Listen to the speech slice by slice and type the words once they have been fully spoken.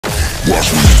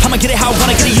I'ma get it how I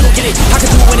wanna get it, you don't get it. I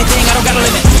can do anything, I don't got a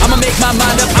limit. I'ma make my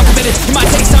mind up, I'm committed. It might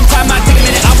take some time, might take a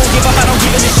minute. I won't give up, I don't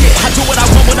give a shit. I do what I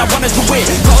want when I wanna do it.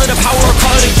 Call it a power or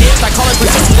call it a gift. I call it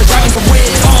persistence, the driving for win.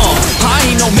 I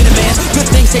ain't no minute man. Good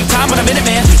things take time when I'm in it,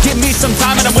 man. Give me some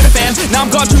time and I'm with it, fam. Now I'm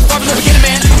gone too far from the beginning,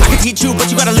 man. I can teach you, but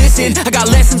you gotta listen. I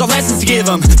got lessons, all lessons to give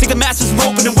them. Think the masters are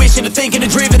open and wishing and thinking and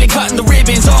driven and cutting the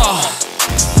ribbons,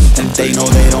 And they know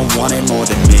they don't want it more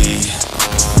than me.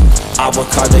 I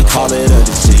work hard, they call it a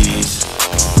disease.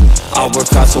 I work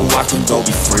hard so I can go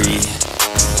be free,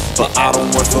 but I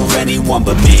don't work for anyone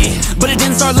but me. But it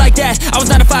didn't start like that. I was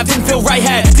 9 to 5, didn't feel right.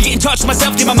 Had to get in touch with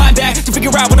myself, get my mind back, to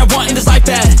figure out what I want in this life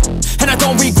bad. And I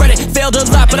don't regret it, failed a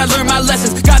lot, but I learned my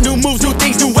lessons. Got new moves, new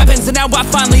things, new weapons, and now I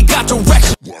finally got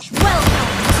direction. Welcome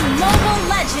to Mobile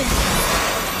Legends.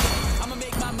 I'ma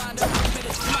make my mind up.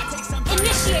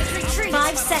 Initiate retreat.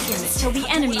 5 seconds till the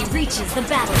enemy reaches the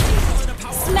battlefield.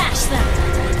 Smash them.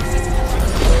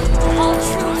 All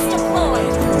troops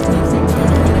deployed.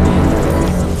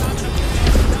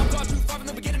 I'm gone too far from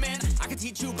the beginning, man. I can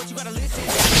teach you, but you gotta listen.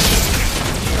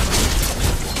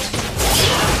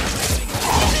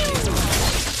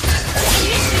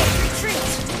 Initiate retreat.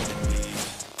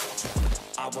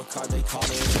 I work hard, they call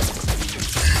it.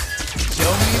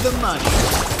 Show me the money.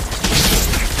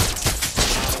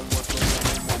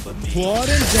 Claude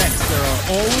and Dexter are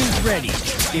always ready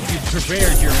if you've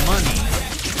prepared your money.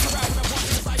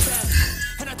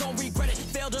 And I don't regret it,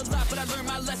 failed a lot, but I learned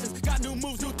my lessons. Got new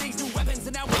moves, new things, new weapons,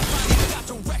 and now I finally got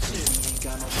direction.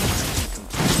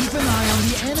 Keep an eye on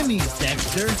the enemies,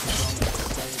 Dexter.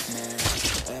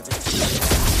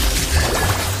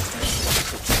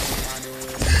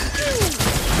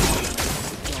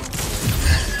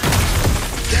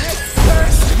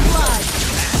 First blood.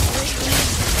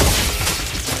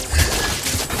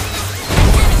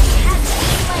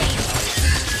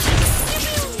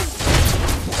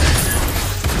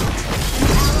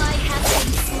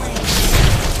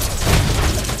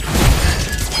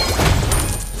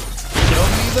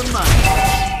 The money.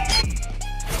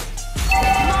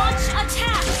 Launch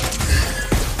attack.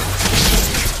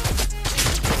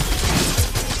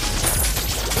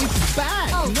 It's back,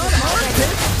 Oh, not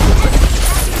armpit.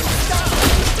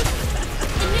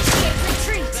 Initiate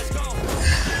retreat.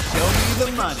 Show me the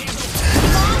money.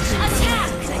 Launch attack.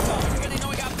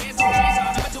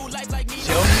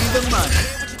 Show me the money.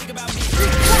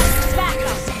 Request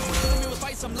backup.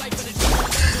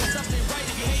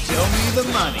 Show me the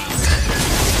money.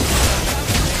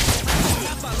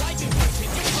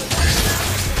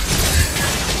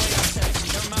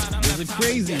 There's a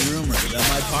crazy rumor that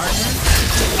my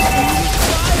partner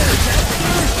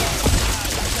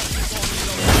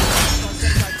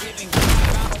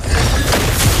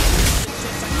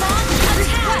Launch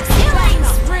attack. Killing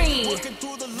spree.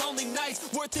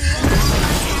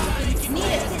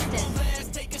 Need assistance.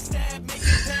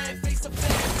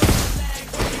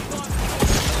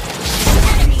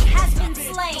 Enemy has been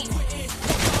slain.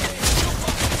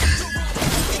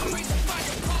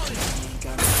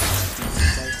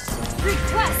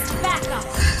 Request backup.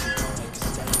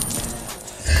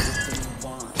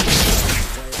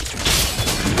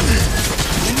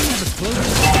 Then you have a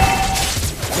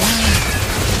close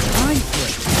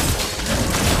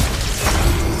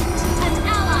An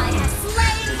ally has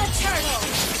slain the turtle.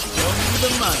 Show me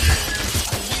the money.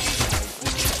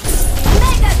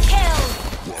 Mega kill.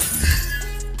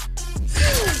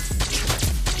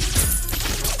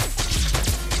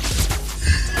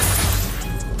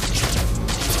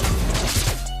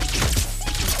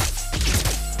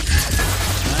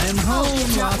 I'm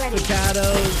home, not Los ready.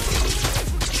 Picados.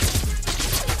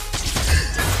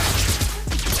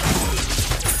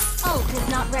 Ult is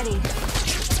not ready.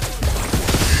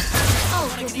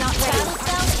 Ult is not ready.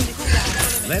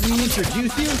 Let me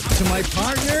introduce you to my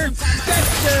partner,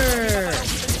 Dexter.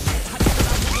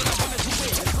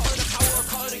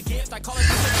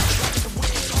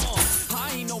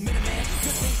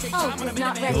 Ult is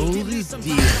not ready. Gold is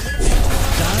dear.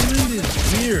 Diamond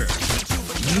is here.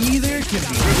 Neither can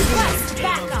be given. Request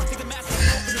backup.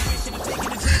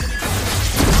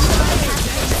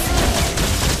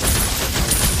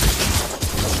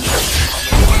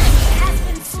 Has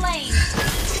been slain.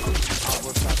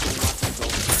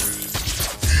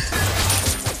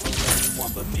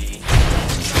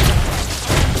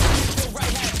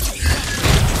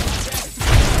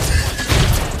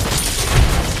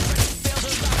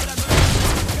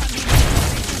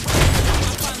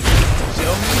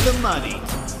 Show me the money.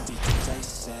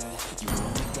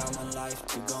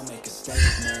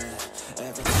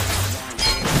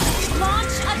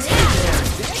 Launch attack.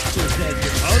 Dexter said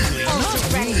you're ugly, Ult not is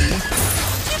me. ready.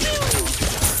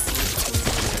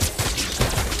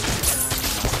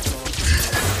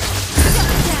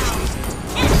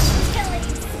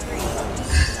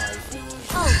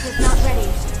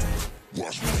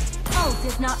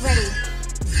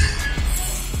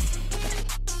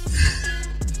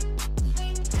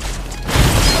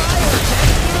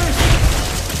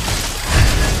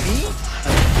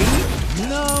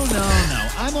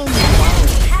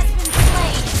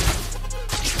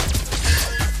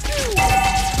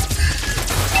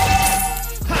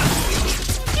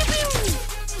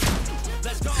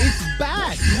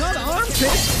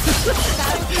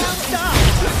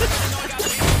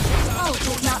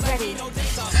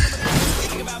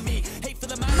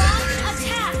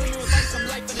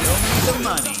 the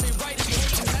money.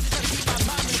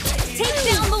 Take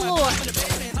down the Lord.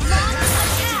 Launch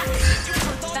attack.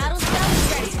 Battle spell is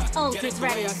ready. Ult is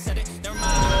ready.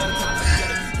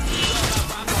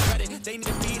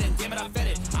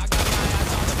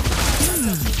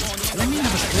 Let me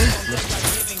have a close look.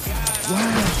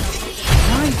 Wow,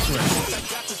 priceless.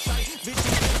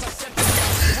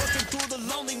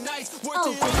 Ult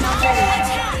is not ready.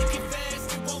 Attack.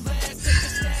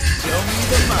 Show me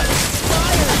the money.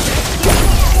 Slain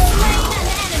an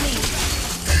enemy.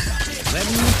 Let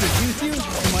me introduce you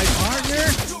to my partner,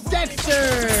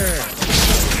 Dexter.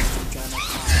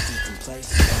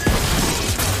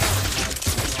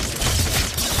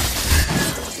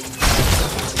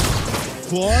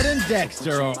 Claude and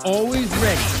Dexter are always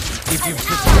ready. If you An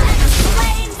ally has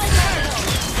slain the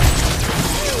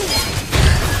turtle.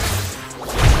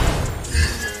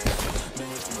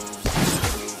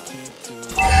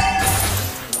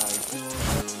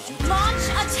 Launch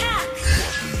attack.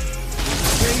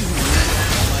 crazy,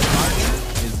 my partner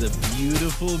is a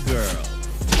beautiful girl.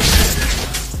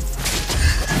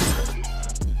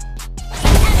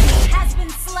 An enemy has been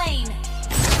slain.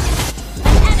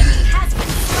 An enemy has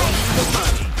been slain.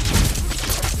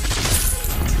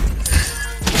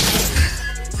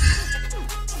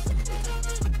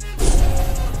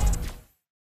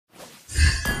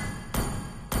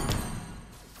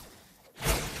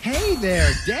 Hey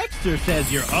there, Dexter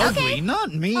says you're ugly, Okay.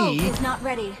 not me. Ult is not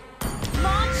ready.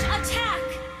 Launch attack.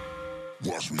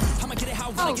 I'ma get it how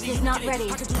I wanna Ult get it, is you not get it.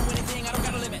 ready. I can do anything, I don't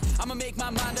got a limit. I'ma make my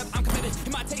mind up, I'm committed.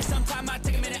 It might take some time, might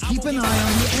take a minute. Keep an eye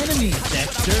on the enemies,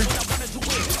 Dexter.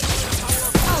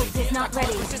 Ult is not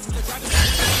ready.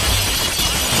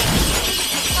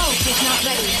 Ult is not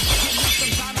ready.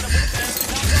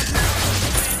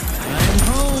 I'm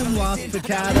home, Lost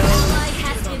Picado. Ally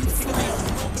has been slain.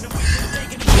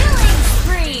 Killing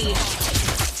spree.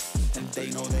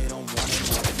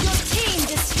 Your team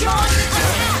destroyed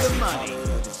attack. The money.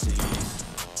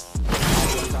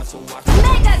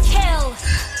 Mega kill.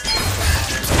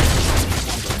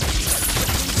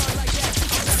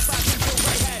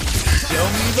 Show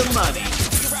me the money.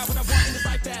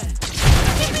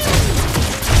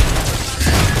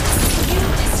 You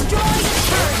destroyed a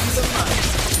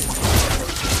turret.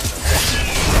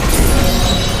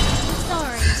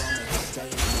 Sorry.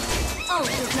 Ult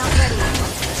is not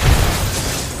ready.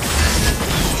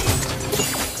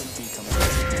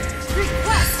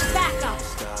 Request backup.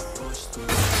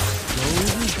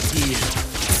 Gold is here.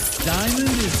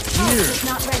 Diamond is Ult here. is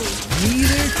not ready.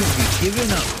 Neither can be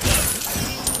given up,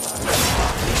 though.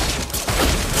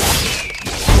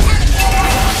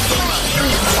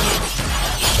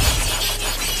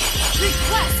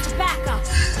 Request backup.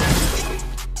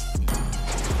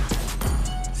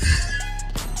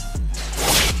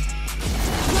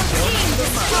 Your team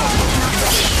destroyed. Not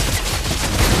ready.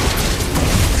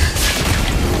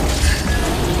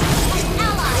 An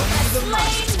ally has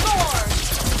slain Lord.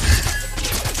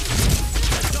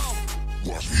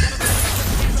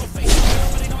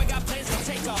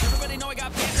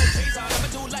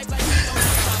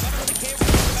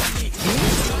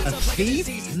 A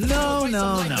thief? No,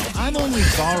 no, no. I'm only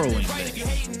borrowing.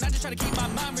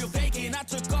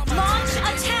 Launch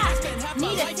attack.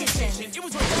 Need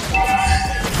assistance.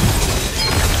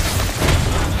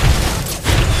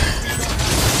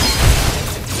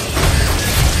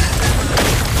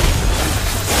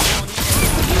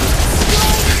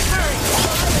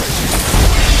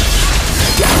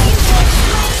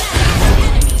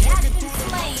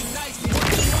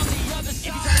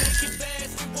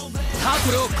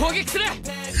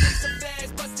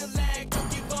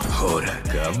 Hora,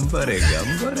 gambare,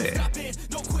 gambare.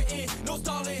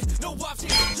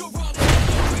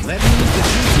 Let me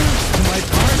introduce you to my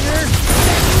partner,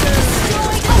 Dexter.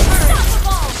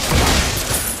 Unstoppable!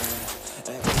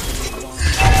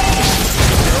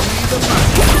 Show me the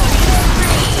money.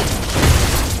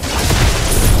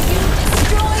 You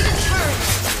destroyed a turret!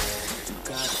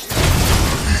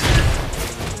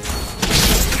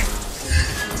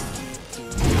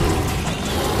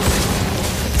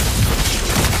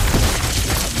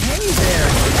 Hey there,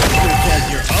 Dexter says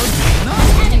you're ugly, not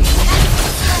me. Enemy has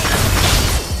been slain!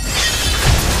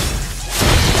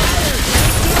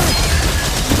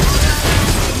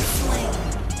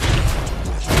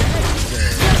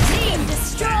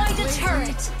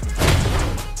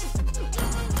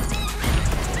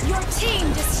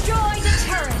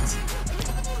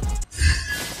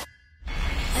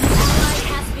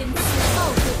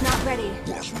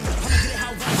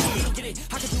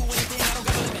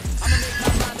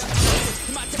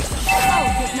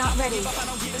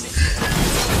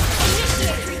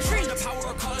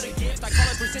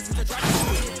 persistence to drive me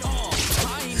to it.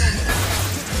 I ain't no minute.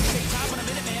 Take time when I'm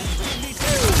in it, man. Give me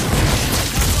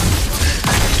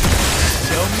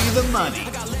Show me the money.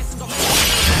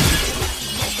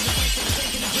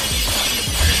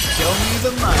 Show me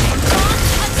the money.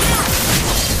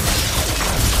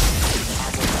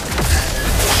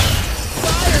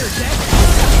 Fire,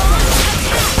 Dexter!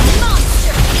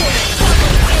 Monster kill!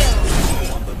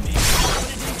 Double kill!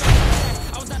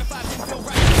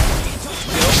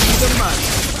 Show me the money.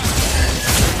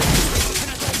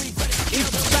 It's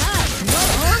back, not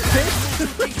armpit.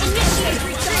 Initiate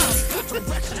retreat!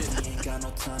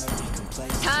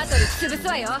 Turtle 潰す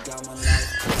わよ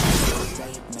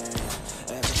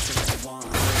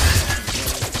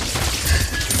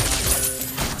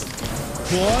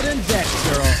Claude and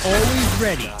Dexter are always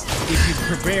ready if you've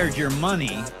prepared your money.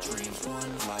 Keep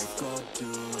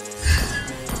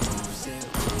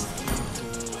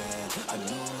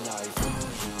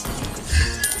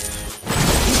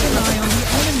an eye on the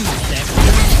enemies,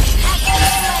 Dexter.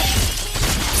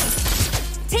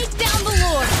 Take down the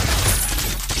Lord!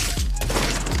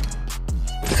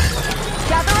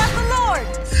 Gather up the Lord!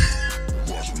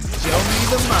 Show me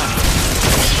the money.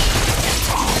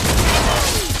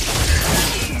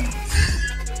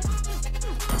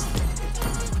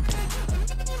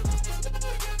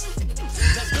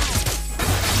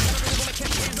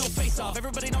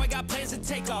 Everybody know I got plans to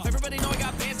take off. Everybody know I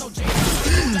got bands, no J. Let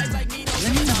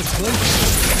me have a close.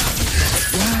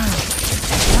 Wow.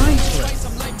 Nice.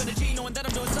 I'm life in a G, knowing that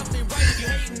I'm doing something right. If you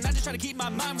hating, I just try to keep my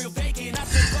mind real vacant. I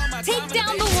spend all my Take time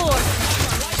down the Lord!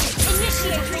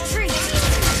 Initiate retreat!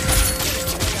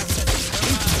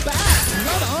 It's back,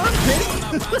 not armpit.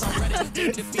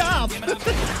 Stop.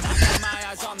 my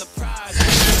eyes on the prize.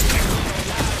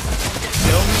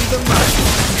 Show me the money.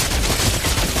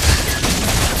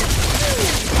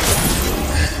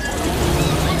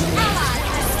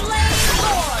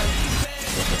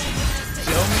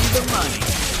 Show me the money.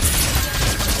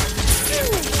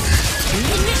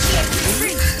 Initiate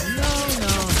retreat! No.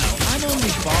 I'm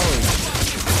only following.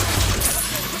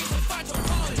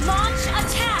 Launch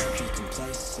attack!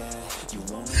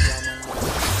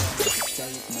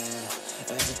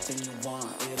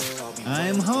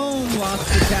 I'm home, Los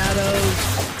Potatoes.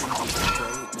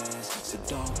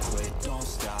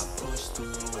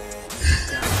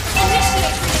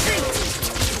 Initiate retreat!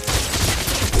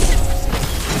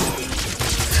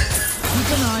 Keep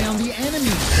an eye on the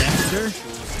enemies, Dexter.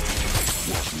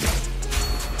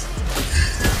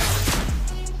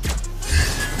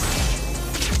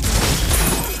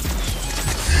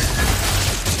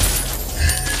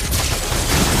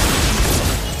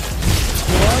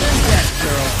 Claude and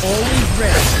Dexter are always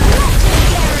ready.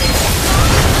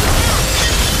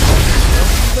 Show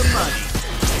me the money.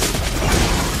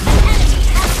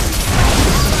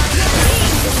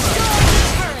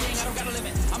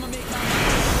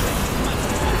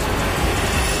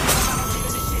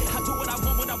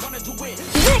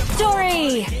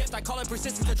 Victory! I call it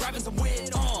persistence to driving some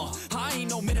wit. I ain't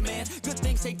no minute man. Good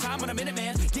things take time when I'm in it,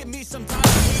 man. Give me some time,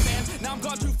 man. Now I'm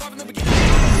gone too far from the beginning.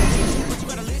 But you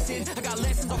gotta listen. I got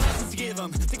lessons on lessons to give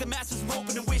them. Think the masters from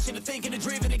hoping and wishing and thinking and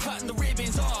driven and cutting the rhythm.